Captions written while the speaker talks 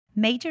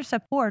Major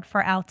support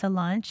for Out to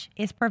Lunch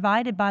is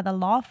provided by the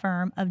law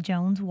firm of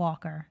Jones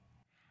Walker.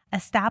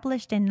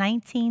 Established in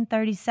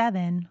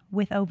 1937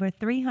 with over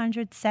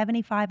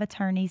 375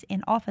 attorneys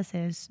in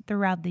offices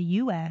throughout the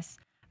U.S.,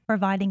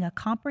 providing a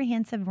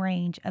comprehensive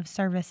range of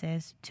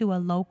services to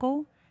a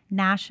local,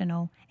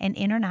 national, and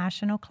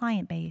international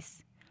client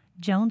base.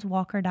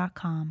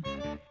 JonesWalker.com.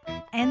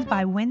 And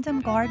by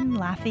Wyndham Garden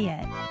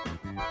Lafayette.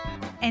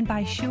 And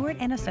by Sheward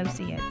 &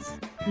 Associates,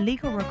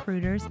 legal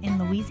recruiters in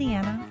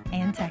Louisiana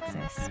and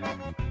Texas.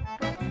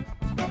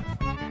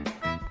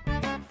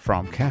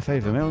 From Cafe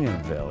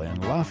Vermilionville in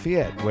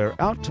Lafayette, we're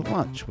out to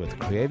lunch with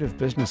creative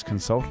business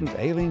consultant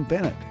Aileen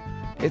Bennett.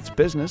 It's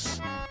business,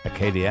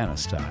 Acadiana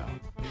style.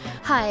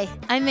 Hi,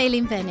 I'm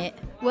Aileen Bennett.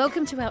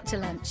 Welcome to Out to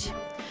Lunch.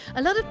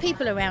 A lot of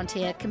people around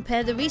here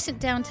compare the recent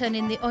downturn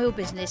in the oil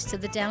business to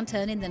the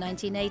downturn in the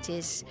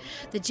 1980s.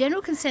 The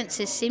general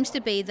consensus seems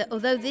to be that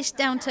although this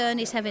downturn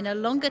is having a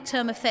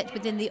longer-term effect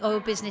within the oil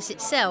business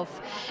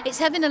itself, it's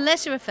having a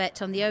lesser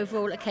effect on the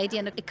overall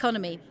Acadian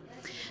economy.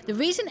 The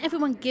reason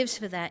everyone gives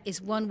for that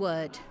is one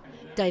word: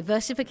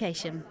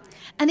 diversification.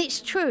 And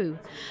it's true.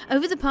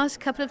 Over the past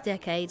couple of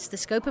decades, the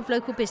scope of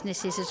local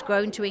businesses has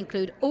grown to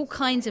include all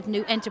kinds of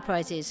new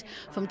enterprises,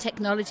 from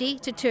technology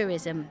to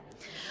tourism.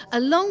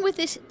 Along with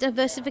this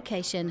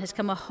diversification has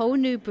come a whole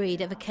new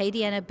breed of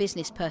Acadiana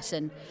business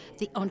person,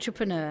 the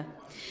entrepreneur.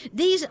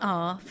 These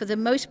are, for the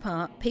most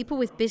part, people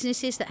with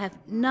businesses that have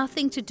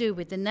nothing to do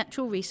with the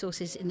natural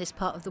resources in this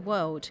part of the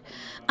world,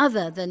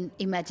 other than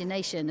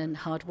imagination and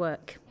hard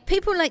work.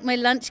 People like my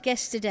lunch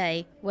guests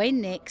today, Wayne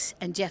Nix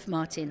and Jeff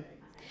Martin.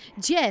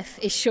 Jeff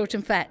is short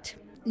and fat.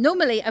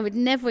 Normally, I would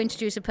never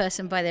introduce a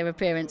person by their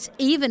appearance,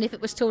 even if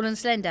it was tall and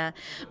slender,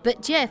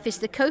 but Jeff is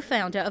the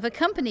co-founder of a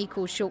company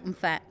called Short and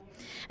Fat.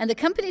 And the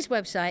company's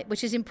website,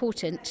 which is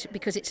important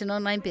because it's an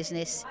online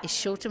business, is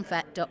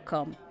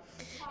shortandfat.com.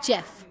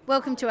 Jeff,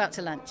 welcome to Out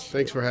to Lunch.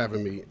 Thanks for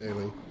having me,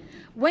 Aileen.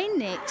 Wayne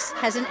Nix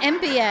has an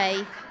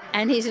MBA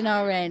and he's an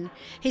RN.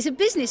 He's a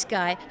business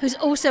guy who's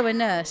also a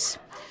nurse.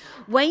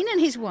 Wayne and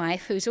his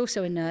wife, who's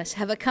also a nurse,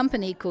 have a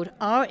company called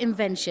R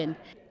Invention,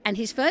 and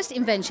his first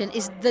invention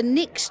is the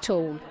Nix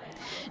tool.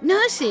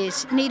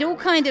 Nurses need all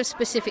kinds of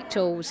specific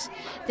tools.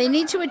 They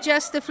need to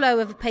adjust the flow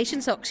of a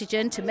patient's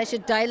oxygen, to measure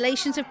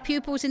dilations of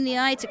pupils in the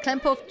eye, to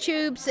clamp off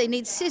tubes. They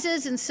need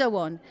scissors and so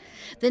on.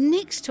 The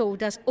Nix tool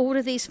does all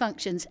of these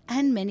functions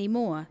and many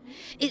more.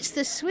 It's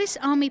the Swiss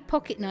Army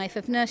pocket knife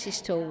of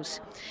nurses' tools.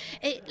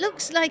 It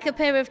looks like a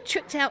pair of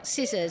tricked out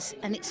scissors,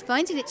 and it's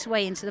finding its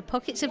way into the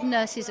pockets of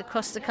nurses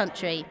across the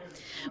country.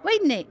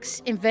 Wade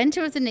Nix,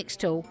 inventor of the Nix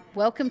tool,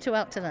 welcome to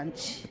Out to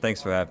Lunch.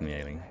 Thanks for having me,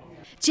 Aileen.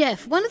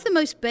 Jeff, one of the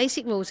most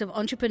basic rules of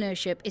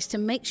entrepreneurship is to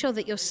make sure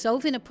that you're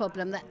solving a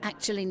problem that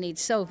actually needs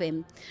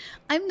solving.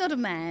 I'm not a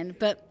man,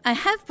 but I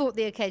have bought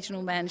the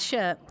occasional man's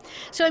shirt,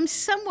 so I'm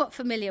somewhat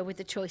familiar with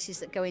the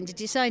choices that go into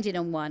deciding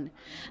on one.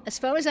 As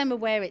far as I'm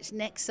aware, it's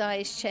neck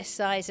size, chest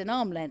size, and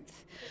arm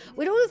length.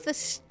 With all of the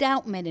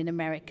stout men in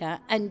America,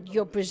 and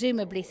you're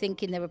presumably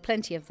thinking there are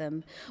plenty of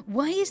them,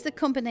 why is the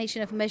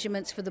combination of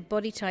measurements for the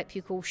body type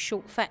you call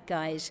short fat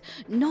guys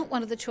not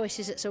one of the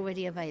choices that's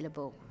already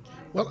available?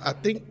 Well, I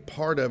think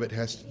part of it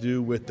has to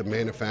do with the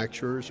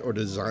manufacturers or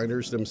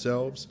designers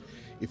themselves.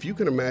 If you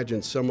can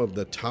imagine some of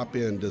the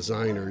top-end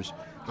designers,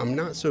 I'm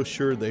not so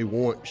sure they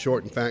want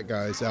short and fat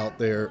guys out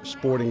there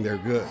sporting their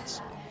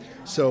goods.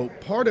 So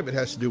part of it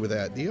has to do with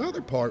that. The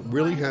other part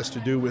really has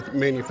to do with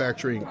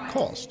manufacturing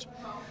cost,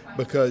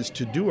 because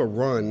to do a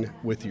run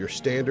with your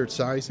standard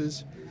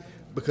sizes,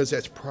 because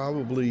that's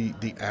probably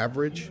the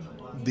average,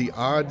 the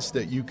odds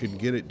that you can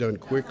get it done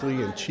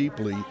quickly and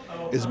cheaply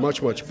is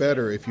much, much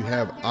better if you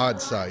have odd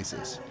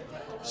sizes.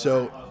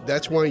 So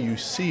that's why you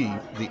see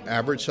the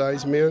average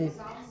size men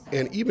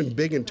and even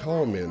big and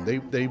tall men.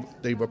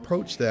 They've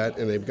approached that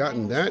and they've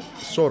gotten that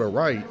sort of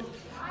right.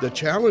 The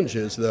challenge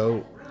is,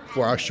 though,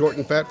 for our short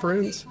and fat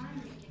friends,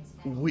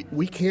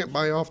 we can't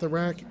buy off the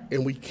rack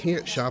and we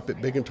can't shop at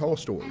big and tall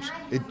stores.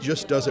 It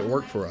just doesn't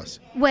work for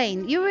us.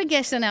 Wayne, you were a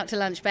guest on Out to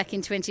Lunch back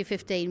in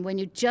 2015 when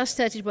you just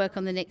started work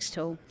on the Nix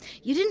tool.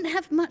 You didn't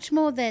have much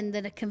more then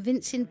than a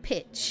convincing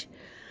pitch.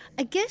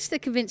 I guess the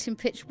convincing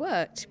pitch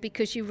worked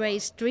because you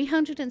raised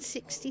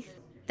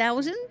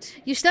 $360,000.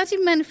 You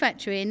started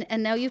manufacturing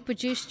and now you've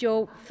produced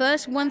your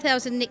first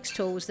 1,000 Nix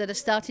tools that are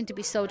starting to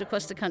be sold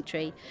across the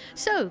country.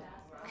 So,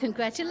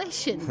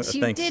 congratulations,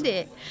 you did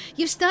it.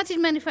 You started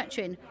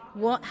manufacturing.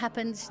 What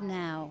happens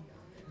now?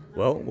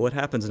 Well, what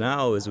happens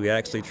now is we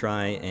actually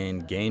try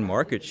and gain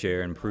market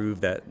share and prove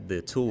that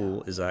the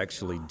tool is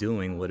actually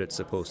doing what it's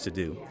supposed to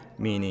do.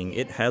 Meaning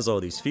it has all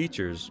these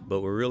features,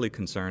 but we're really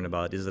concerned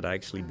about is it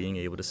actually being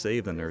able to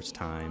save the nurse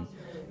time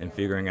and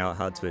figuring out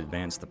how to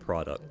advance the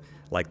product.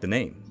 Like the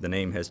name. The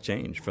name has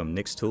changed from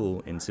Nix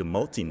tool into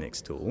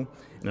multi-Nix tool,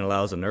 and it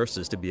allows the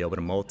nurses to be able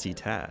to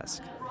multitask.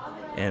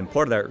 And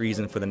part of that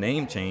reason for the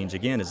name change,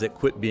 again, is it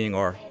quit being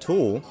our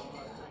tool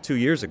 2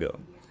 years ago.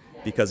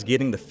 because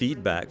getting the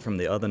feedback from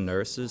the other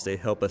nurses, they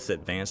help us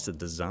advance the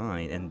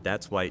design, and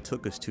that's why it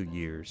took us 2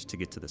 years to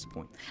get to this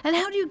point. And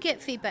how do you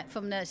get feedback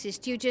from nurses?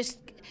 Do you just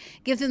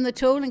give them the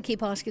tool and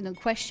keep asking them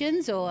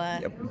questions, or?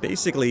 Yeah,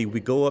 basically, we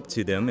go up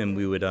to them and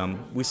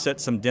we set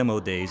some demo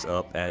days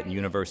up at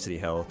University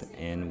Health,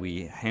 and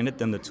we handed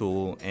them the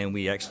tool, and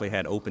we actually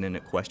had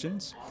open-ended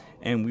questions,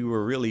 and we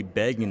were really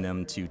begging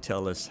them to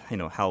tell us,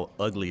 how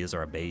ugly is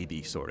our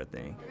baby, sort of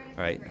thing,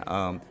 right?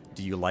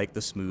 Do you like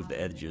the smooth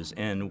edges?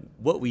 And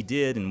what we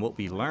did and what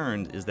we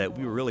learned is that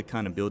we were really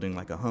kind of building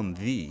like a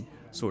Humvee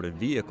sort of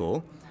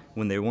vehicle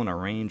when they want a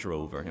Range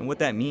Rover. And what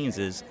that means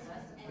is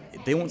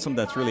they want something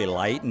that's really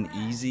light and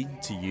easy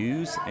to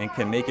use and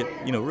can make it,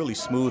 really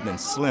smooth and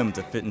slim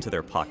to fit into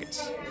their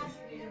pockets.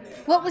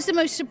 What was the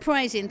most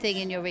surprising thing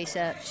in your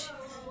research?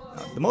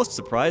 The most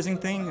surprising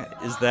thing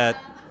is that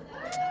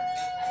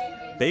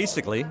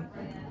basically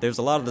there's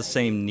a lot of the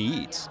same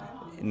needs,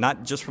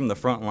 not just from the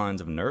front lines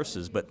of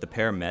nurses, but the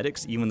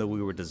paramedics. Even though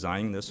we were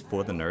designing this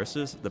for the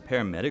nurses, the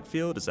paramedic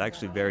field is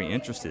actually very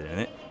interested in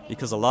it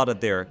because a lot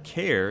of their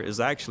care is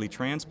actually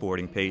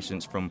transporting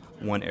patients from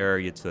one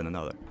area to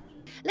another.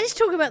 Let's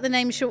talk about the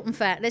name Short and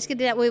Fat. Let's get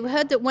it out. We've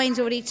heard that Wayne's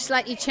already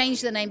slightly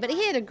changed the name, but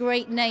he had a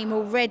great name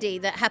already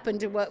that happened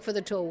to work for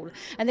the tool.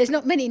 And there's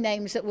not many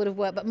names that would have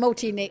worked, but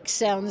Multi-Nix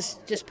sounds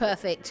just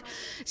perfect.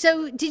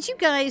 So did you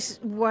guys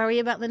worry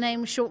about the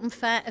name Short and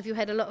Fat? Have you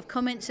had a lot of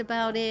comments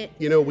about it?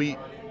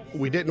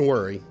 We didn't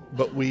worry,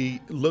 but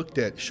we looked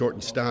at Short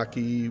and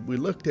Stocky. We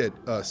looked at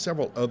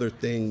several other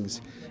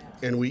things.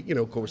 And we,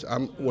 of course,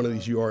 I'm one of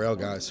these URL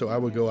guys, so I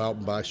would go out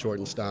and buy Short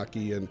and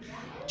Stocky and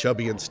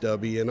Chubby and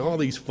Stubby and all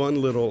these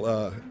fun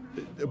little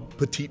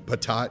petite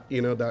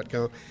patat,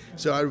 .com.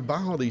 So I would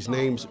buy all these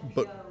names,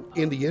 but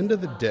in the end of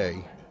the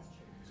day,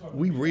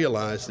 we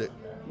realized that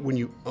when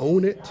you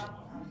own it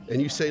and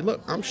you say,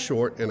 look, I'm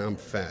short and I'm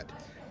fat,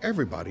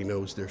 everybody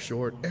knows they're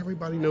short,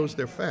 everybody knows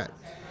they're fat.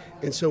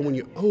 And so when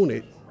you own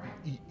it,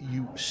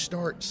 you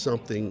start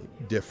something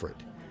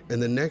different. And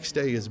the next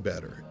day is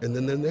better. And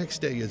then the next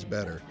day is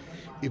better.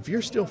 If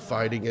you're still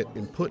fighting it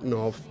and putting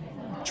off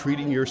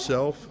treating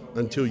yourself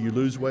until you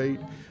lose weight,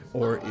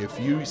 or if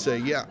you say,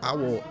 yeah,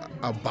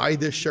 I'll buy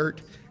this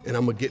shirt and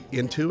I'm going to get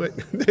into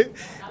it,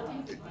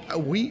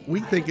 we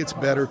think it's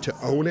better to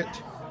own it,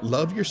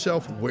 love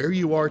yourself where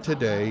you are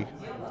today,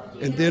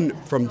 and then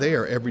from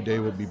there, every day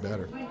will be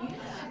better.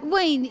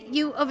 Wayne,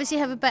 you obviously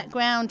have a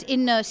background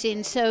in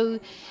nursing, so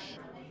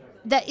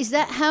is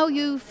that how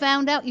you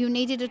found out you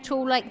needed a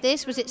tool like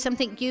this? Was it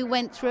something you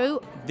went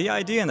through? The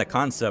idea and the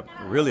concept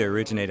really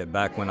originated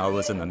back when I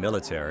was in the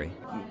military.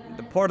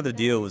 The part of the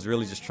deal was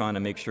really just trying to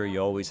make sure you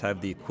always have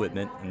the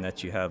equipment and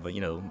that you have,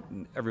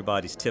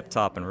 everybody's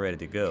tip-top and ready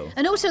to go.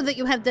 And also that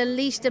you have the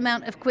least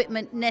amount of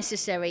equipment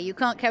necessary. You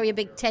can't carry a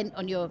big tent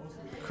on your...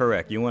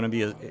 Correct. You want to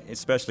be,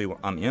 especially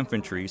I'm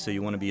infantry, so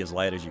you want to be as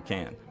light as you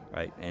can,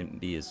 right, and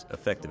be as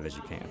effective as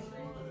you can.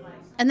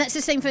 And that's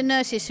the same for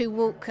nurses who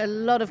walk a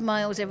lot of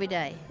miles every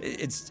day.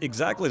 It's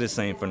exactly the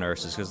same for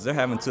nurses because they're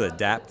having to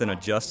adapt and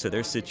adjust to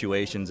their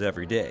situations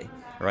every day,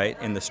 right?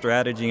 And the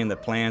strategy and the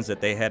plans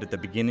that they had at the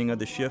beginning of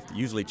the shift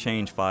usually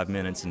change 5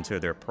 minutes into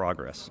their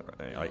progress,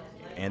 right?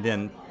 And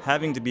then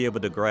having to be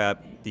able to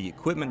grab the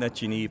equipment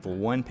that you need for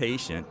one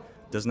patient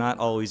does not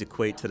always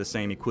equate to the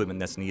same equipment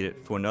that's needed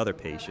for another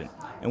patient.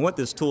 And what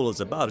this tool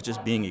is about is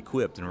just being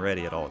equipped and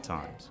ready at all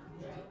times.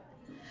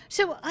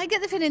 So I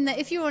get the feeling that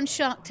if you're on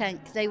Shark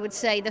Tank, they would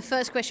say the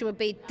first question would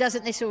be,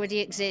 doesn't this already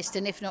exist?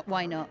 And if not,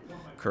 why not?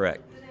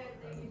 Correct.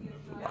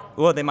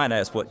 Well, they might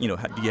ask, do you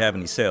have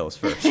any sales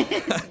first? All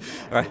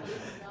right.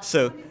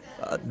 So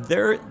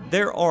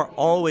there are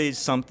always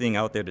something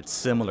out there that's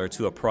similar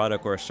to a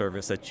product or a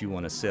service that you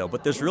want to sell,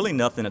 but there's really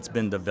nothing that's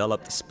been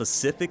developed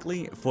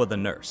specifically for the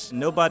nurse.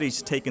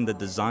 Nobody's taken the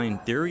design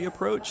theory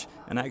approach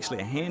and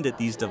actually handed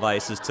these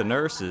devices to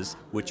nurses,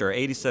 which are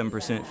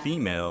 87%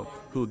 female,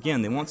 who,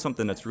 again, they want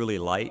something that's really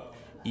light,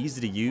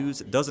 easy to use,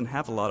 doesn't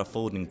have a lot of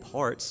folding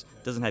parts,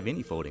 doesn't have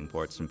any folding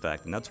parts, in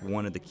fact, and that's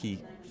one of the key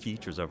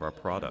features of our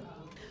product.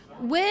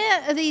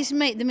 Where are these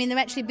made? I mean, they're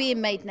actually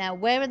being made now.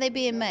 Where are they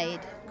being made?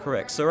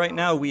 Correct. So right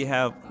now we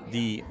have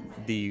the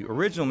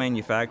original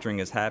manufacturing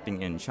is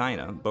happening in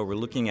China, but we're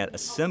looking at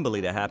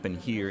assembly to happen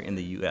here in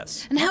the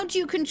U.S. And how do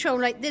you control,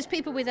 there's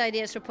people with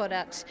ideas for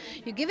products.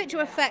 You give it to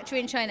a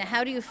factory in China.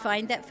 How do you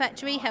find that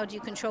factory? How do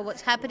you control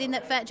what's happening in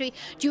that factory?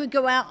 Do you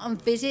go out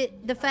and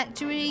visit the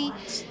factory?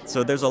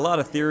 So there's a lot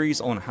of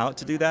theories on how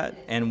to do that,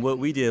 and what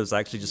we did was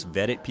actually just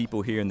vetted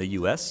people here in the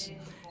U.S.,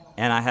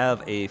 and I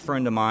have a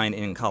friend of mine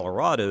in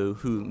Colorado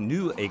who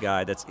knew a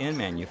guy that's in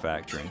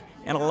manufacturing.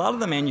 And a lot of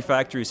the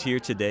manufacturers here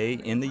today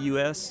in the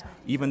U.S.,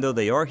 even though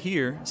they are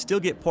here, still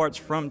get parts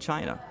from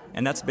China.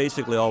 And that's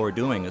basically all we're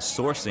doing is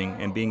sourcing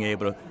and being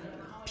able to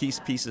piece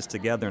pieces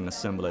together and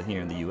assemble it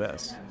here in the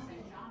U.S.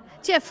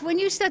 Jeff, when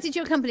you started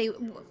your company,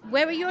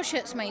 where are your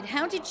shirts made?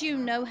 How did you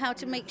know how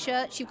to make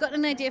shirts? You've got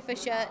an idea for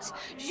shirts.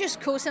 Did you just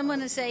call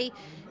someone and say,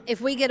 if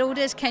we get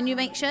orders, can you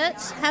make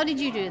shirts? How did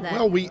you do that?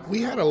 Well,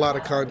 we had a lot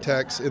of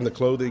contacts in the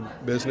clothing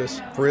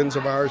business, friends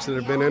of ours that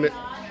have been in it.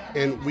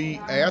 and we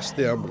asked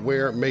them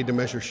where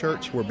made-to-measure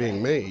shirts were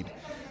being made.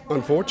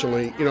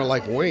 Unfortunately,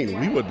 like Wayne,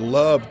 we would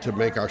love to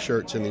make our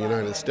shirts in the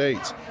United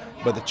States,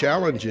 but the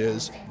challenge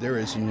is there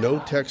is no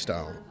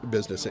textile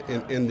business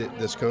in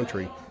this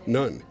country,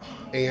 none.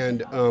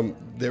 And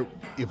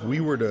if we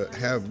were to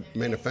have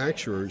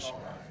manufacturers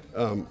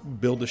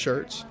build the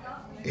shirts,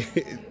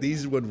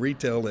 these would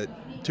retail at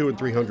 $200 and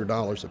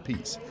 $300 a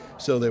piece,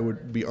 so they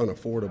would be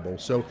unaffordable.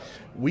 So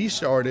we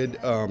started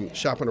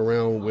shopping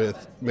around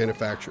with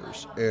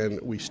manufacturers, and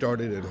we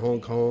started in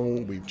Hong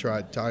Kong. We've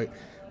tried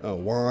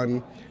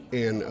Taiwan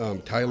and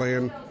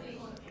Thailand,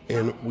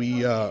 and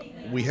we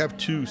have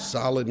 2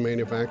 solid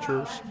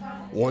manufacturers,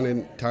 one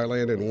in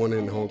Thailand and one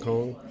in Hong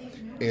Kong,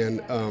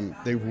 and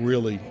they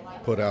really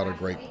put out a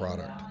great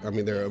product. I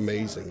mean, they're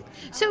amazing.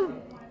 So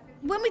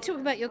when we talk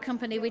about your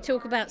company, we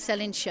talk about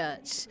selling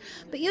shirts,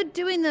 but you're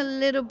doing a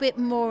little bit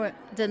more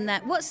than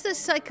that. What's the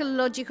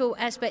psychological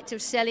aspect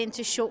of selling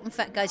to short and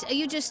fat guys? Are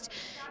you just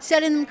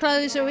selling them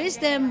clothes, or is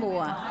there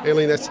more?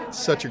 Aileen, that's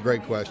such a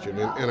great question,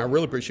 and I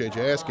really appreciate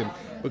you asking,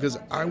 because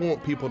I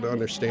want people to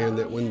understand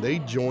that when they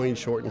join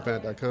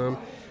shortandfat.com,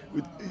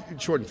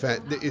 Short and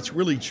Fat, it's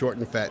really Short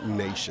and Fat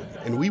Nation,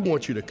 and we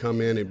want you to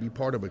come in and be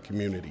part of a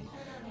community.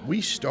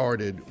 We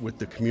started with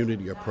the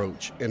community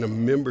approach and a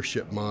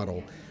membership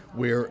model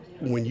where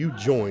when you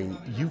join,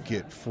 you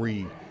get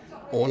free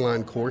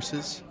online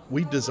courses.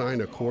 We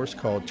designed a course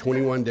called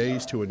 21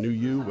 Days to a New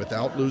You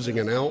Without Losing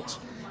an Ounce,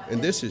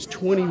 and this is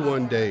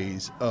 21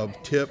 days of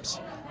tips,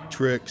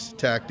 tricks,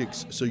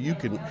 tactics, so you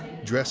can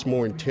dress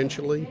more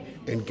intentionally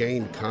and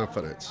gain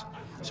confidence.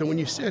 So when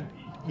you said,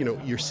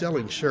 you're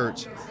selling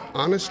shirts,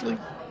 honestly,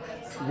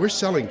 we're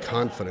selling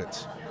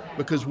confidence,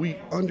 because we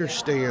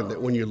understand that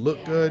when you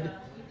look good,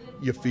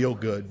 you feel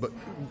good. But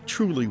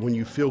truly, when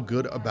you feel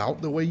good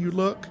about the way you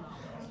look,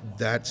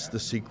 that's the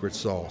secret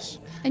sauce.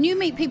 And you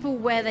meet people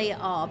where they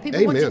are.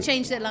 People Amen. want to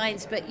change their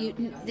lives, but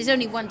there's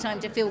only one time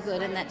to feel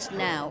good, and that's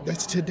now.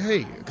 That's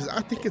today. Because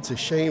I think it's a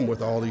shame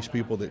with all these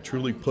people that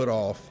truly put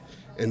off,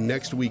 and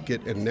next week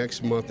it, and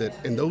next month it,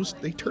 and those,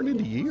 they turn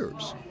into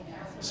years.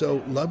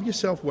 So love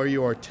yourself where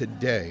you are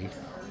today.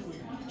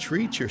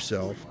 Treat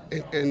yourself,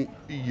 and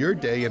your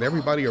day and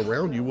everybody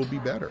around you will be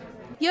better.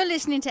 You're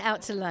listening to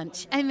Out to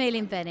Lunch. I'm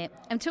Aileen Bennett.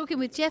 I'm talking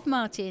with Jeff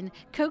Martin,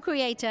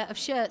 co-creator of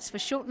shirts for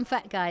short and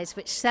fat guys,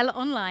 which sell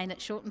online at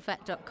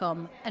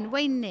shortandfat.com, and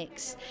Wayne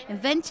Nix,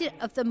 inventor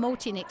of the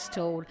Multi-Nix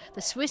tool,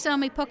 the Swiss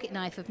Army pocket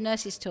knife of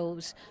nurses'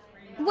 tools.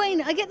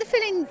 Wayne, I get the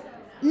feeling,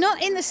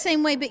 not in the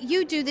same way, but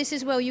you do this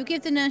as well. You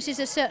give the nurses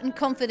a certain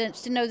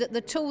confidence to know that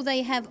the tool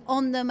they have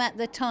on them at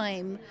the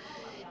time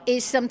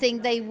is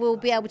something they will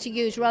be able to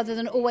use, rather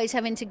than always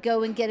having to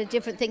go and get a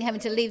different thing, having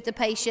to leave the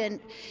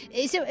patient.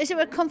 Is there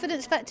a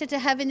confidence factor to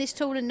having this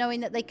tool and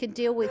knowing that they can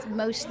deal with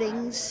most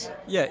things?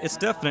 Yeah, it's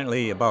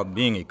definitely about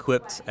being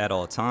equipped at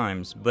all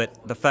times,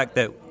 but the fact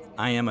that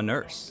I am a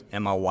nurse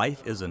and my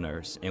wife is a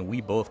nurse, and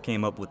we both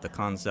came up with the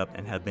concept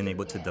and have been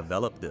able to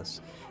develop this.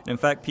 In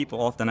fact,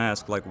 people often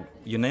ask,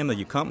 your name of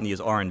your company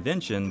is Our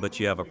Invention, but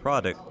you have a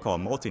product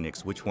called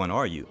Multi-Nix. Which one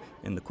are you?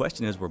 And the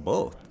question is, we're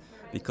both.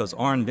 Because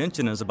Our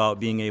Invention is about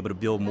being able to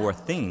build more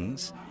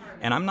things,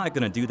 and I'm not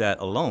going to do that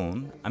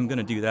alone. I'm going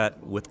to do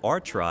that with our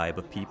tribe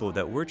of people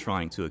that we're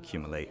trying to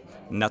accumulate.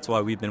 And that's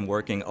why we've been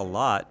working a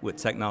lot with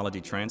technology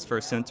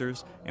transfer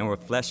centers, and we're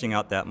fleshing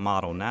out that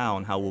model now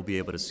and how we'll be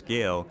able to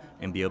scale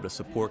and be able to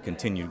support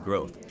continued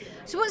growth.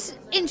 So what's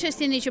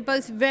interesting is you're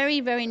both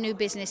very, very new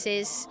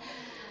businesses,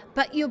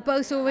 but you're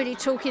both already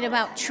talking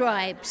about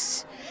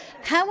tribes.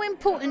 How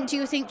important do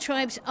you think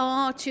tribes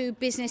are to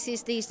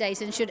businesses these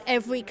days, and should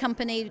every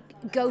company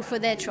go for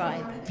their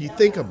tribe? If you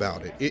think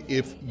about it,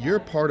 if you're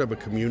part of a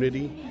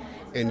community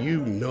and you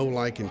know,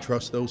 like, and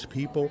trust those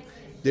people,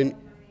 then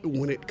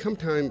when it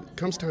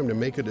comes time to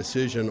make a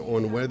decision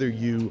on whether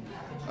you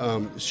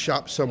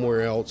shop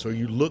somewhere else or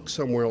you look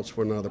somewhere else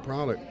for another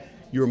product,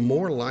 you're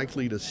more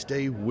likely to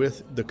stay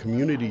with the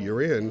community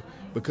you're in,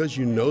 because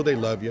you know they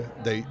love you,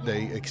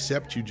 they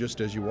accept you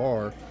just as you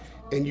are,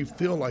 and you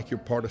feel like you're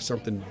part of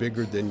something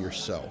bigger than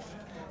yourself.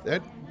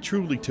 That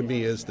truly, to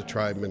me, is the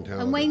tribe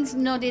mentality. And Wayne's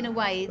nodding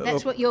away.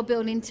 That's what you're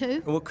building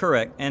too? Well,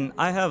 correct. And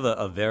I have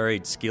a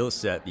varied skill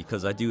set,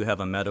 because I do have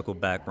a medical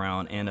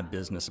background and a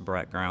business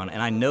background.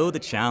 And I know the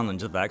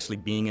challenge of actually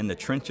being in the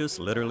trenches,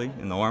 literally,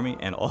 in the Army,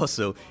 and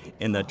also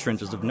in the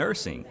trenches of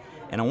nursing.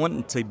 And I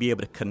wanted to be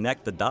able to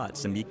connect the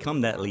dots and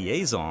become that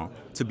liaison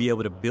to be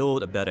able to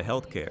build a better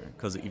healthcare,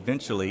 because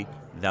eventually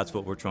that's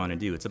what we're trying to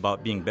do. It's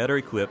about being better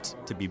equipped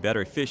to be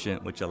better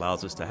efficient, which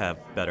allows us to have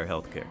better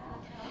healthcare.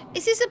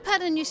 Is this a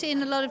pattern you see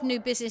in a lot of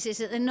new businesses,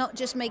 that they're not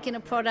just making a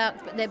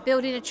product, but they're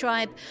building a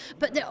tribe,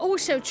 but they're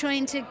also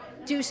trying to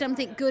do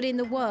something good in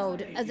the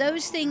world? Are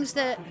those things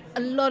that a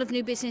lot of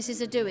new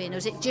businesses are doing, or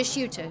is it just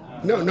you two?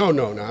 No.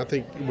 I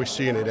think we're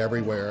seeing it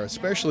everywhere,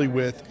 especially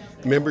with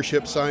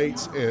membership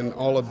sites and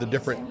all of the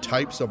different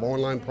types of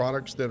online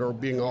products that are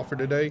being offered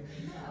today.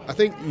 I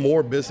think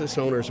more business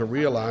owners are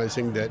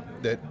realizing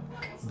that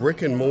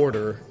brick and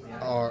mortar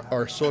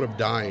are sort of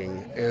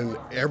dying, and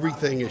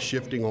everything is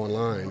shifting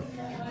online.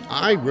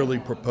 I really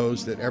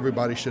propose that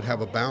everybody should have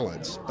a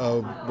balance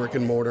of brick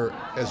and mortar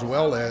as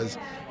well as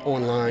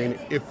online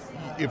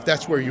if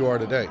that's where you are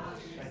today.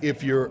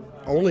 If you're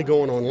only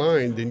going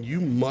online, then you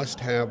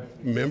must have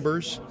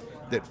members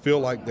that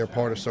feel like they're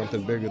part of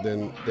something bigger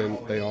than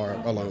they are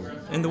alone.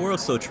 And the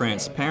world's so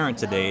transparent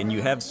today, and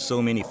you have so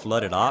many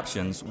flooded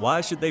options. Why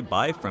should they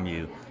buy from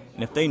you?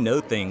 And if they know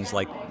things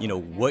like,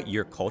 what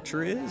your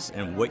culture is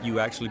and what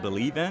you actually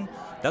believe in,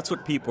 that's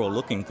what people are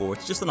looking for.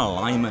 It's just an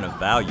alignment of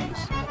values.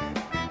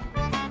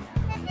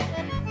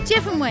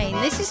 Jeff and Wayne,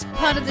 this is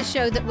part of the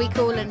show that we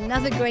call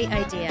Another Great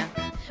Idea.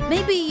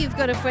 Maybe you've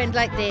got a friend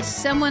like this,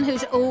 someone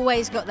who's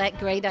always got that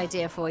great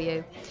idea for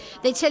you.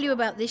 They tell you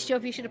about this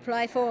job you should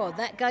apply for, or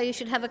that guy you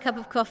should have a cup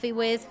of coffee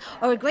with,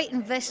 or a great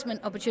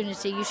investment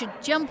opportunity you should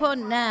jump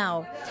on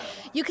now.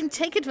 You can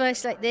take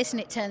advice like this and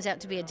it turns out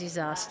to be a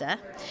disaster.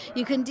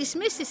 You can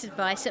dismiss this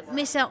advice and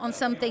miss out on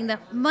something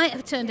that might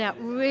have turned out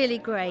really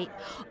great.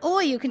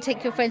 Or you can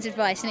take your friend's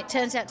advice and it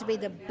turns out to be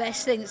the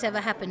best thing that's ever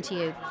happened to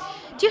you.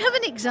 Do you have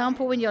an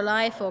example in your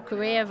life or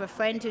career of a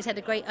friend who's had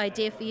a great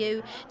idea for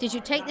you? Did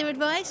you take their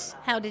advice?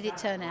 How did it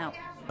turn out?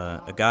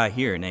 A guy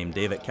here named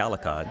David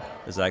Calicod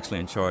is actually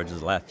in charge of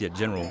the Lafayette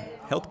General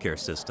Healthcare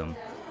System.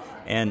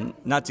 And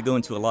not to go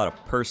into a lot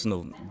of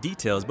personal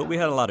details, but we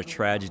had a lot of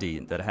tragedy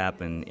that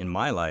happened in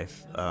my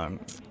life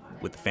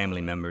with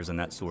family members and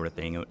that sort of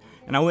thing.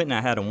 And I went and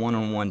I had a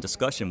one-on-one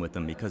discussion with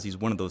him because he's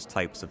one of those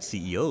types of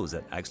CEOs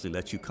that actually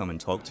let you come and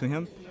talk to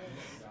him.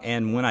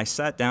 And when I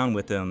sat down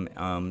with him,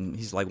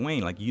 he's like,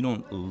 Wayne, you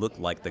don't look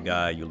like the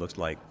guy you looked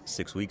like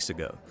 6 weeks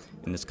ago.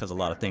 And it's because a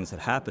lot of things had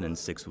happened in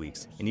 6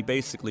 weeks. And he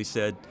basically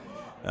said,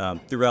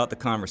 throughout the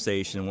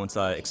conversation, once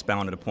I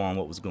expounded upon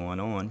what was going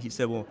on, he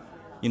said, well,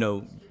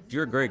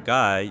 you're a great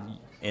guy,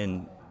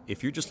 and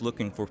if you're just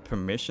looking for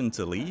permission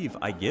to leave,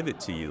 I give it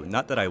to you.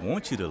 Not that I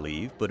want you to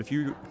leave, but if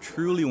you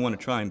truly want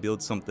to try and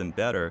build something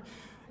better,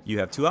 you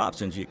have two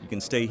options. You can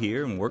stay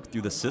here and work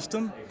through the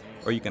system,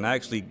 or you can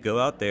actually go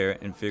out there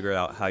and figure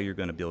out how you're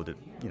going to build it,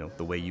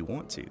 the way you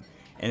want to.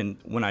 And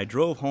when I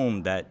drove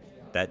home that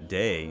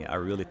day, I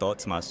really thought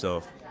to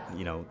myself,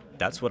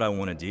 that's what I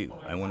want to do.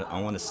 I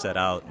want to set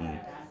out, and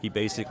he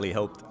basically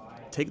helped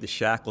take the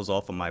shackles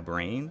off of my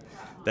brain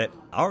that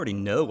I already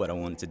know what I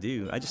wanted to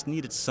do. I just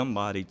needed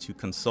somebody to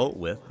consult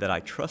with that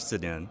I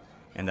trusted in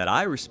and that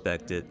I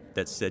respected,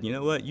 that said, you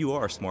know what, you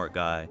are a smart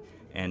guy,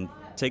 and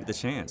take the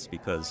chance,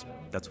 because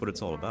that's what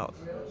it's all about.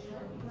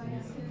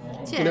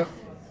 Yeah.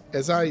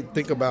 As I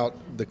think about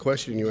the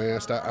question you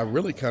asked, I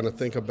really kind of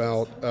think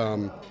about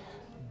a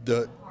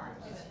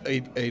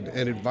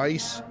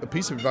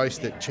piece of advice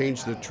that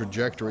changed the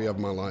trajectory of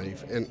my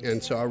life,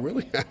 and so I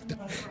really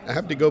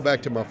have to go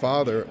back to my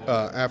father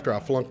after I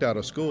flunked out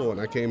of school,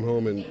 and I came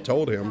home and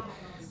told him,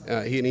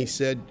 he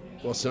said,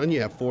 well, son, you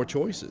have 4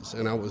 choices,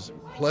 and I was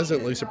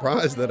pleasantly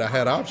surprised that I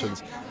had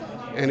options,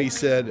 and he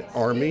said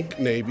Army,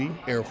 Navy,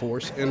 Air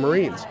Force, and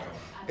Marines.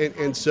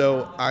 And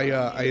so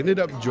I ended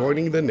up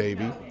joining the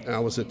Navy. I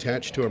was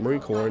attached to a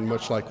Marine Corps, and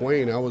much like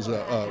Wayne, I was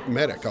a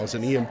medic. I was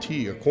an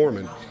EMT, a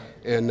corpsman,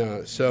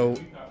 and so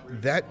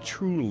that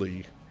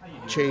truly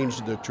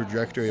changed the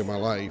trajectory of my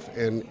life,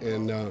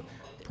 and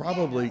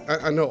probably,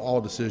 I know all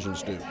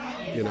decisions do,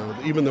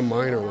 even the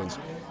minor ones,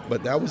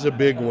 but that was a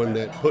big one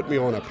that put me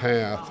on a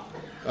path,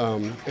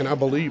 and I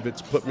believe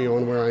it's put me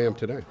on where I am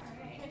today.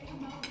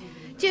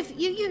 Jeff,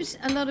 you use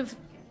a lot of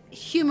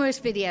humorous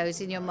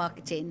videos in your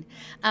marketing.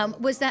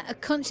 Was that a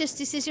conscious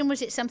decision?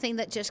 Was it something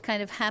that just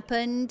kind of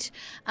happened?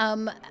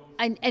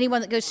 And anyone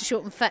that goes to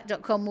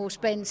shortandfat.com will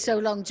spend so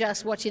long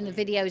just watching the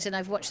videos, and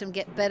I've watched them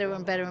get better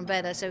and better and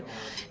better. So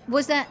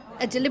was that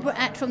a deliberate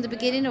act from the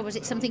beginning, or was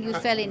it something you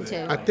fell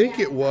into? I think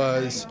it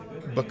was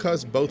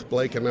because both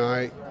Blake and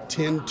I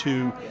tend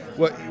to,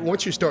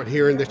 once you start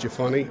hearing that you're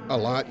funny a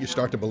lot, you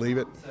start to believe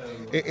it.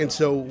 And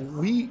so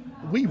we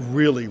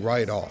really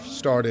right off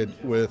started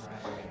with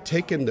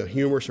taking the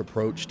humorous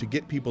approach to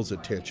get people's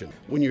attention.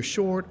 When you're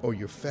short or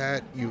you're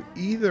fat, you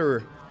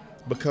either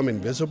become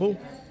invisible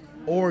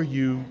or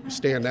you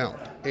stand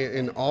out.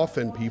 And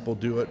often people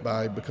do it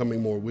by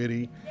becoming more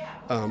witty,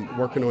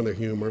 working on their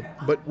humor.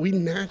 But we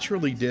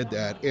naturally did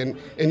that. And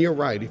you're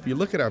right, if you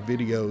look at our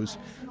videos,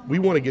 we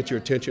want to get your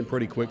attention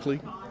pretty quickly.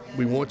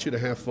 We want you to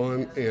have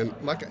fun, and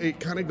it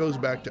kind of goes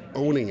back to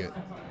owning it.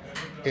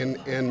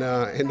 And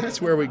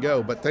that's where we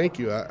go. But thank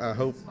you. I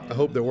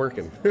hope they're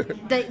working.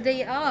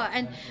 They are.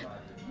 And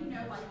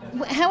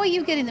how are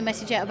you getting the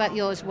message out about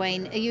yours,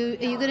 Wayne? Are you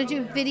going to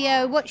do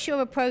video? What's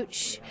your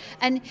approach?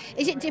 And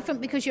is it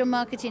different because you're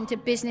marketing to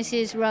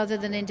businesses rather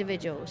than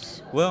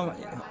individuals? Well,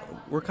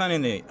 we're kind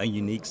of in a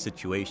unique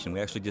situation.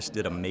 We actually just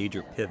did a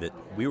major pivot.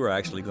 We were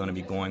actually going to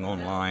be going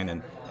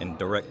online and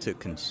direct to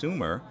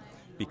consumer,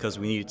 because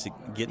we needed to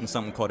get in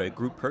something called a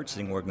group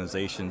purchasing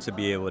organization to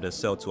be able to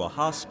sell to a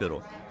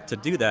hospital. To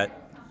do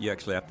that, you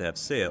actually have to have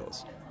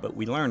sales. But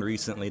we learned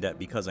recently that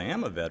because I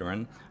am a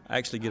veteran, I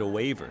actually get a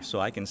waiver, so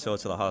I can sell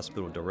to the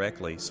hospital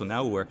directly. So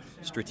now we're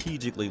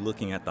strategically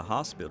looking at the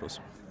hospitals.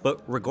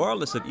 But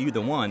regardless of either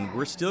one,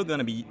 we're still going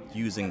to be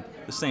using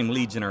the same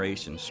lead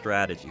generation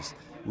strategies.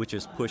 which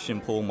is push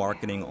and pull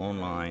marketing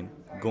online,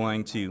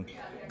 going to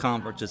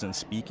conferences and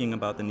speaking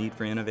about the need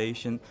for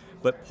innovation.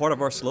 But part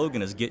of our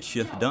slogan is get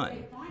shift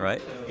done,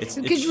 right?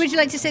 Would you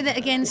like to say that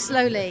again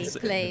slowly,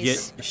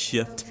 please? Get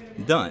shift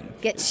done.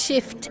 Get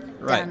shift done.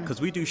 Right, because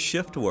we do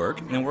shift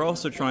work, and we're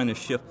also trying to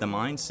shift the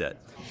mindset.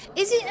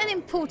 Is it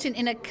important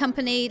in a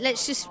company,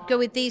 let's just go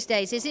with these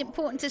days, is it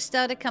important to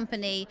start a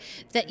company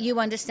that you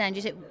understand?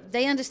 You say,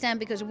 they understand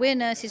because we're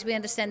nurses, we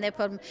understand their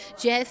problem.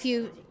 Jeff,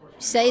 you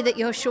say that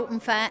you're short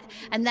and fat,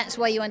 and that's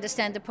why you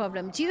understand the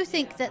problem. Do you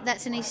think that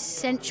that's an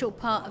essential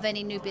part of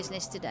any new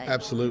business today?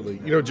 Absolutely.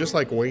 You know, just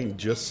like Wayne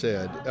just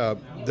said,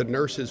 the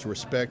nurses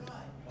respect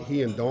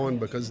he and Dawn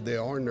because they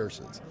are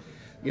nurses.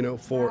 You know,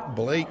 for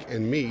Blake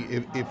and me,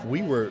 if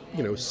we were,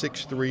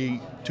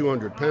 6'3",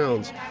 200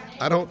 pounds,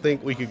 I don't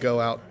think we could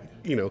go out,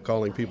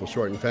 calling people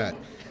short and fat.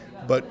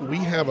 But we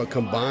have a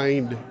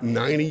combined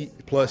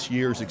 90-plus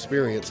years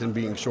experience in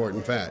being short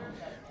and fat.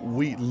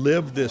 We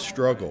live this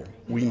struggle.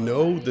 We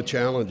know the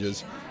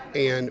challenges,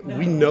 and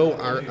we know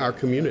our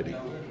community.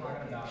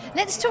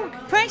 Let's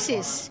talk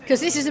prices,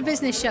 because this is a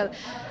business show.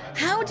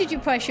 How did you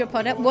price your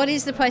product? What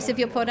is the price of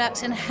your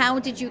products, and how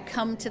did you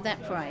come to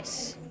that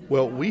price?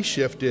 Well, we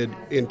shifted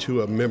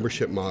into a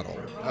membership model,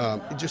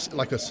 just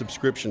like a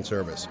subscription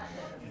service.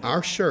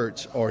 Our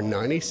shirts are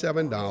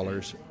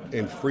 $97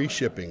 and free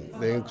shipping.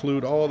 They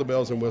include all the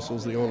bells and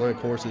whistles, the online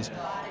courses,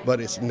 but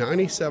it's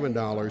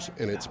 $97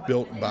 and it's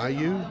built by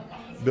you,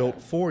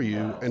 built for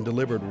you, and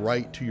delivered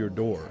right to your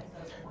door.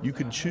 You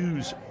can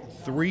choose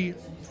 3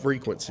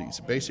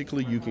 frequencies.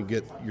 Basically, you can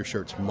get your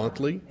shirts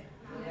monthly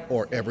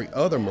or every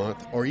other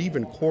month or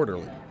even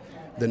quarterly.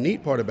 The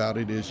neat part about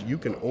it is you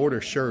can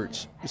order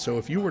shirts. So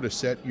if you were to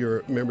set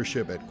your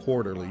membership at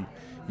quarterly,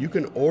 you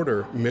can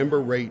order member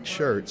rate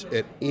shirts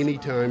at any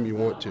time you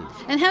want to.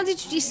 And how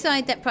did you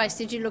decide that price?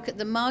 Did you look at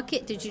the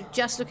market? Did you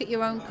just look at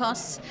your own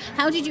costs?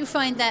 How did you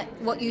find that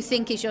what you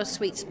think is your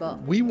sweet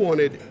spot? We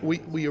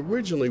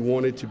originally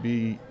wanted to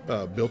be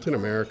built in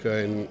America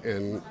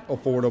and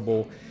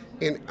affordable.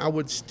 And I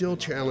would still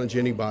challenge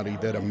anybody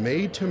that a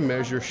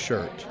made-to-measure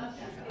shirt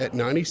at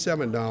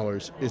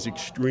 $97 is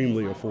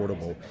extremely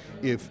affordable.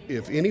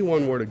 If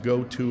anyone were to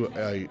go to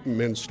a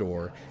men's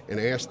store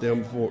and ask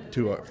them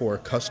for a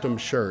custom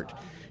shirt,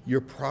 you're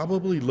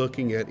probably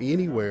looking at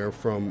anywhere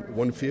from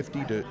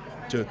 $150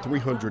 to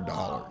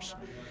 $300.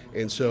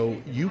 And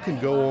so you can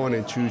go on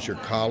and choose your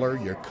collar,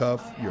 your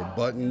cuff, your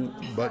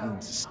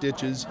button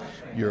stitches,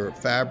 your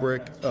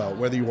fabric,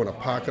 whether you want a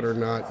pocket or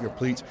not, your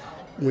pleats.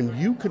 When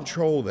you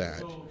control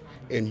that,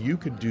 and you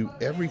could do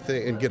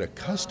everything and get a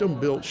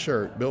custom-built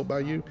shirt built by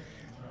you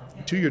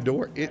to your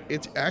door,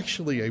 it's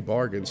actually a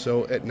bargain.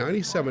 So at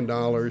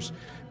 $97,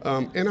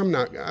 and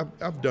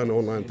I've done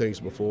online things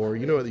before.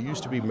 It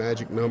used to be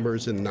magic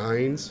numbers and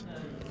nines.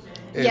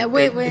 And,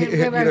 we're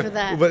over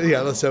that. But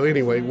yeah, so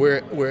anyway, we're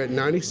at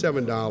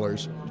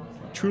 $97,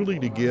 truly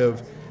to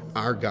give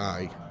our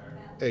guy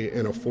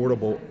an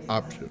affordable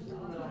option.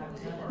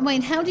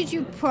 Wayne, how did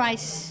you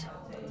price?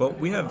 Well,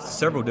 we have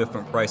several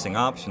different pricing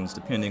options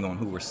depending on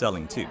who we're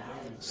selling to.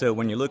 So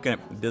when you're looking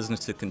at business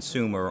to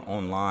consumer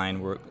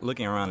online, we're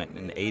looking around at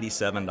an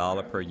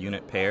 $87 per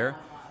unit pair,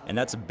 and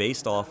that's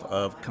based off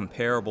of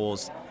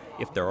comparables,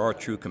 if there are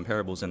true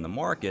comparables in the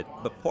market.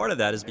 But part of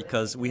that is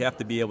because we have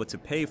to be able to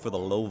pay for the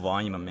low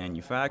volume of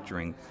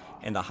manufacturing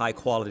and the high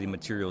quality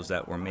materials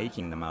that we're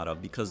making them out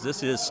of, because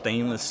this is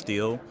stainless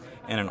steel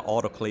and an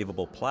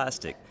autoclavable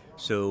plastic.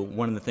 So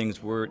one of the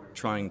things we're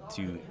trying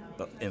to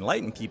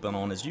enlighten people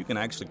on is you can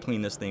actually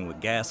clean this thing with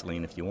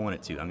gasoline if you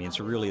wanted to. I mean, it's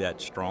really that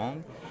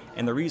strong.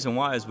 And the reason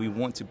why is we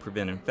want to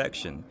prevent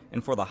infection.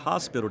 And for the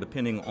hospital,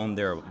 depending on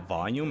their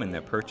volume and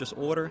their purchase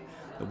order,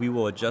 we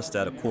will adjust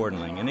that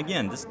accordingly. And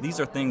again, these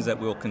are things that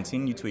will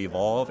continue to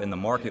evolve, and the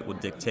market will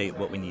dictate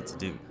what we need to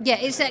do. Yeah,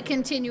 it's that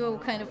continual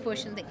kind of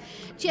push and thing.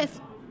 Jeff,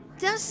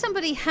 does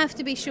somebody have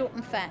to be short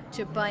and fat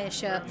to buy a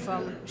shirt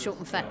from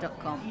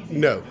shortandfat.com?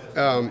 No.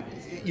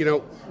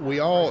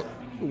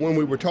 When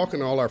we were talking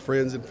to all our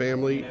friends and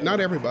family,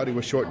 not everybody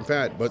was short and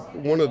fat, but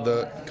one of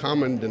the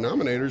common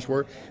denominators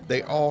were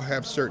they all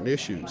have certain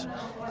issues.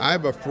 I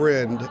have a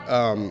friend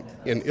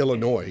in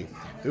Illinois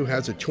who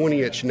has a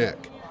 20-inch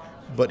neck,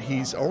 but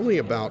he's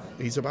about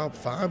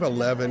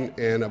 5'11"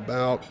 and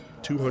about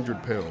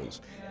 200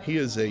 pounds.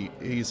 He's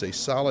a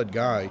solid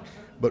guy,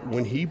 but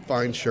when he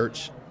finds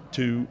shirts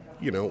to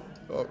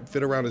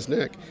fit around his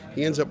neck,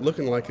 he ends up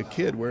looking like a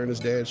kid wearing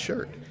his dad's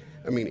shirt.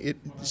 I mean,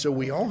 so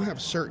we all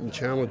have certain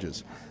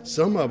challenges.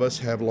 Some of us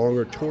have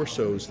longer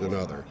torsos than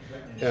others,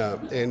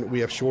 and we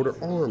have shorter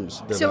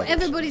arms than So others.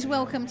 Everybody's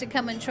welcome to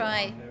come and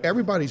try.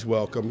 Everybody's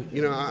welcome.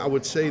 I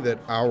would say that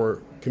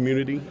our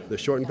community, the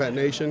Short and Fat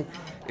Nation,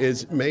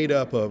 is made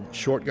up of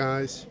short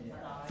guys,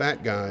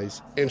 fat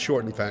guys, and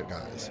short and fat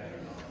guys.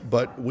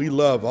 But we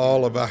love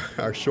all of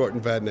our Short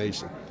and Fat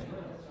Nation.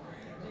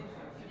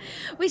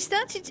 We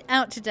started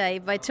out today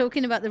by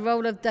talking about the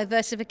role of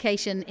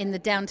diversification in the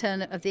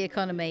downturn of the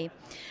economy.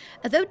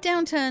 Although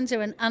downturns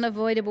are an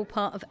unavoidable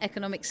part of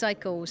economic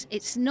cycles,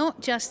 it's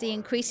not just the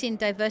increasing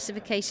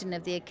diversification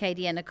of the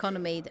Acadian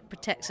economy that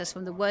protects us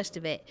from the worst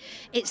of it.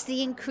 It's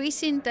the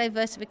increasing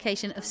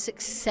diversification of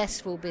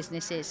successful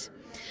businesses.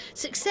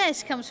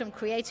 Success comes from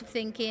creative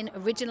thinking,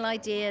 original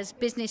ideas,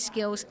 business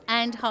skills,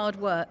 and hard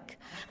work.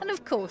 And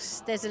of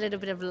course, there's a little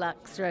bit of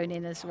luck thrown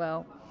in as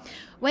well.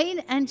 Wayne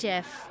and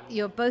Jeff,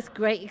 you're both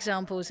great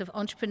examples of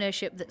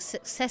entrepreneurship that's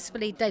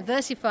successfully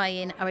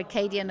diversifying our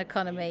Acadian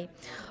economy.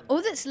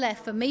 All that's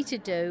left for me to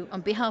do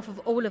on behalf of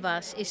all of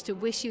us is to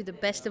wish you the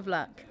best of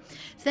luck.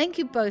 Thank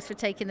you both for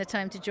taking the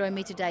time to join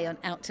me today on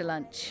Out to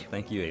Lunch.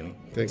 Thank you, Aileen.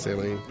 Thanks,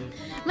 Aileen.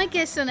 My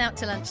guests on Out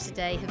to Lunch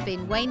today have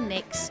been Wayne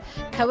Nix,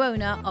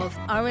 co-owner of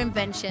Our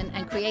Invention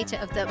and creator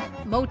of the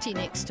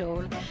Multi-Nix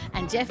tool,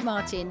 and Jeff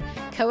Martin,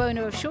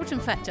 co-owner of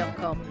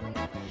shortandfat.com.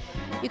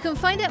 You can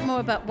find out more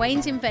about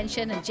Wayne's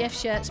invention and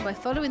Jeff's shirts by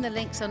following the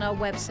links on our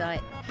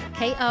website,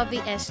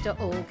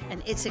 krvs.org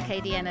and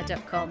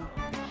itsacadiana.com.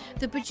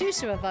 The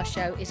producer of our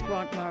show is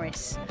Grant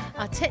Morris.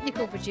 Our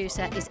technical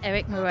producer is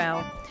Eric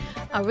Morrell.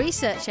 Our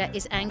researcher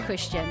is Anne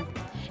Christian.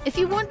 If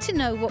you want to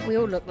know what we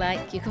all look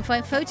like, you can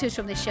find photos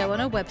from this show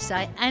on our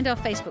website and our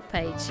Facebook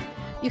page.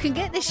 You can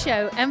get this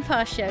show and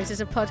past shows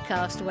as a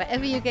podcast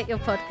wherever you get your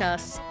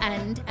podcasts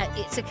and at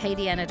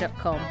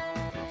itsacadiana.com.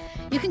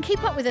 You can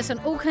keep up with us on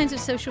all kinds of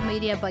social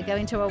media by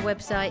going to our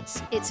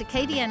websites,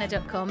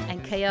 itsacadiana.com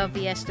and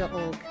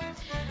krvs.org.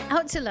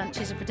 Out to Lunch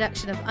is a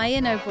production of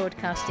INO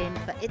Broadcasting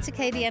for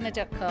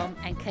itsacadiana.com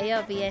and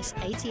KRVS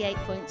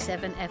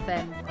 88.7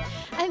 FM.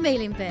 I'm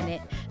Aileen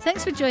Bennett.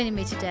 Thanks for joining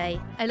me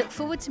today. I look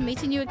forward to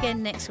meeting you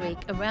again next week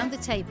around the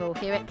table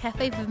here at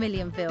Cafe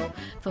Vermilionville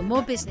for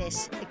more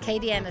business,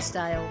 Acadiana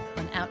style,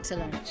 on Out to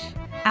Lunch.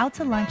 Out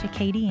to Lunch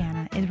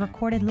Acadiana is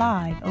recorded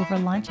live over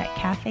lunch at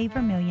Cafe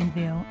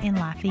Vermilionville in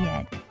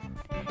Lafayette.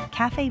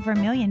 Cafe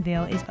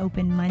Vermilionville is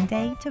open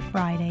Monday to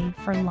Friday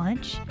for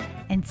lunch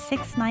and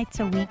 6 nights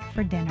a week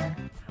for dinner,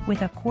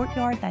 with a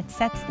courtyard that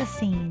sets the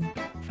scene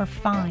for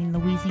fine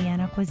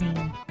Louisiana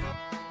cuisine.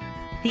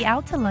 The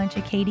Out to Lunch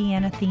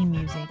Acadiana theme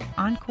music,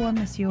 Encore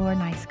Monsieur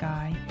Nice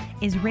Guy,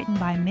 is written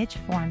by Mitch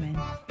Foreman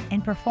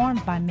and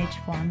performed by Mitch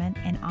Foreman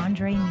and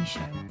Andre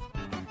Michaud.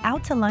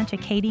 Out to Lunch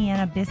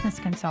Acadiana business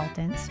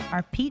consultants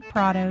are Pete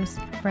Prados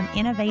from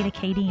Innovate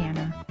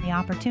Acadiana, The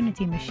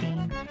Opportunity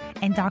Machine,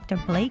 and Dr.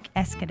 Blake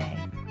Escaday.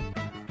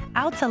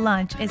 Out to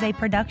Lunch is a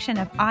production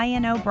of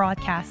INO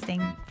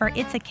Broadcasting for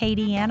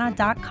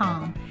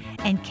itsacadiana.com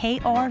and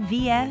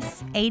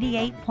KRVS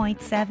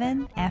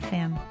 88.7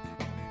 FM.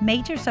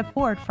 Major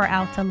support for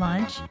Out to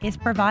Lunch is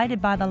provided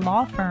by the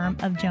law firm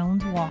of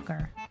Jones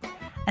Walker.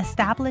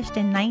 Established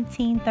in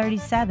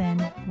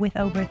 1937 with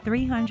over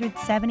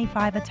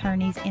 375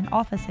 attorneys in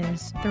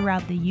offices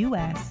throughout the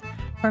U.S.,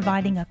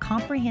 providing a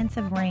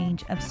comprehensive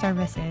range of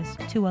services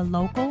to a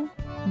local,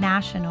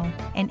 national,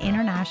 and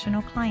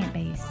international client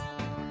base.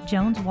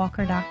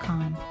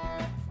 JonesWalker.com.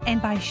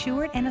 And by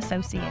Sheward &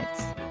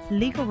 Associates,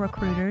 legal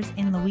recruiters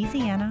in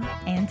Louisiana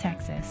and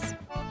Texas.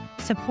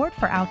 Support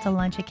for Out to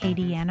Lunch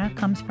Acadiana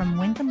comes from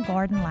Wyndham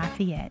Garden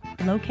Lafayette,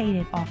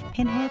 located off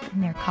Pinhead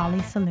near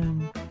Colley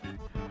Saloon.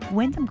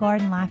 Wyndham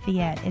Garden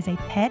Lafayette is a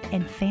pet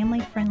and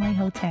family-friendly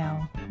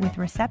hotel with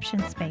reception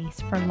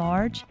space for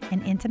large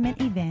and intimate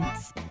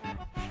events,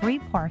 free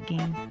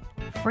parking,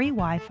 free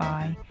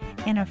Wi-Fi,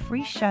 and a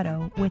free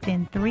shuttle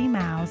within 3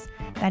 miles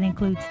that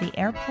includes the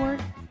airport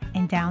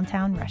and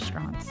downtown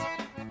restaurants.